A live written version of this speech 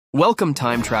Welcome,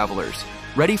 time travelers.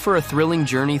 Ready for a thrilling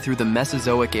journey through the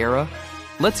Mesozoic Era?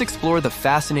 Let's explore the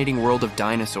fascinating world of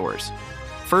dinosaurs.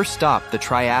 First stop, the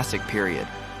Triassic period,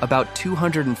 about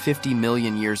 250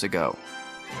 million years ago.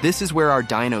 This is where our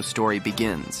dino story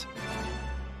begins.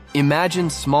 Imagine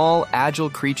small, agile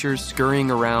creatures scurrying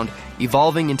around,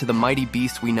 evolving into the mighty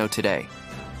beasts we know today.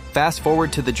 Fast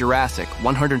forward to the Jurassic,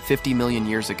 150 million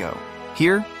years ago.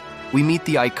 Here, we meet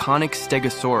the iconic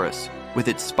Stegosaurus, with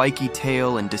its spiky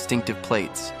tail and distinctive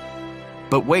plates.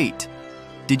 But wait,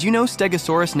 did you know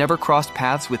Stegosaurus never crossed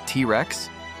paths with T-Rex?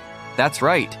 That's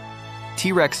right.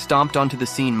 T-Rex stomped onto the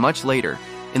scene much later,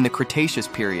 in the Cretaceous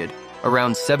period,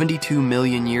 around 72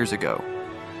 million years ago.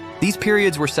 These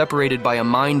periods were separated by a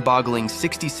mind-boggling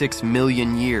 66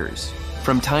 million years.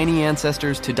 From tiny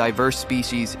ancestors to diverse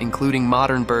species, including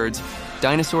modern birds,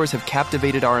 dinosaurs have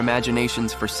captivated our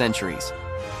imaginations for centuries.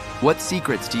 What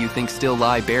secrets do you think still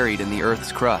lie buried in the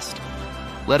Earth's crust?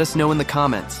 Let us know in the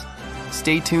comments.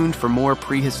 Stay tuned for more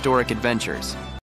prehistoric adventures.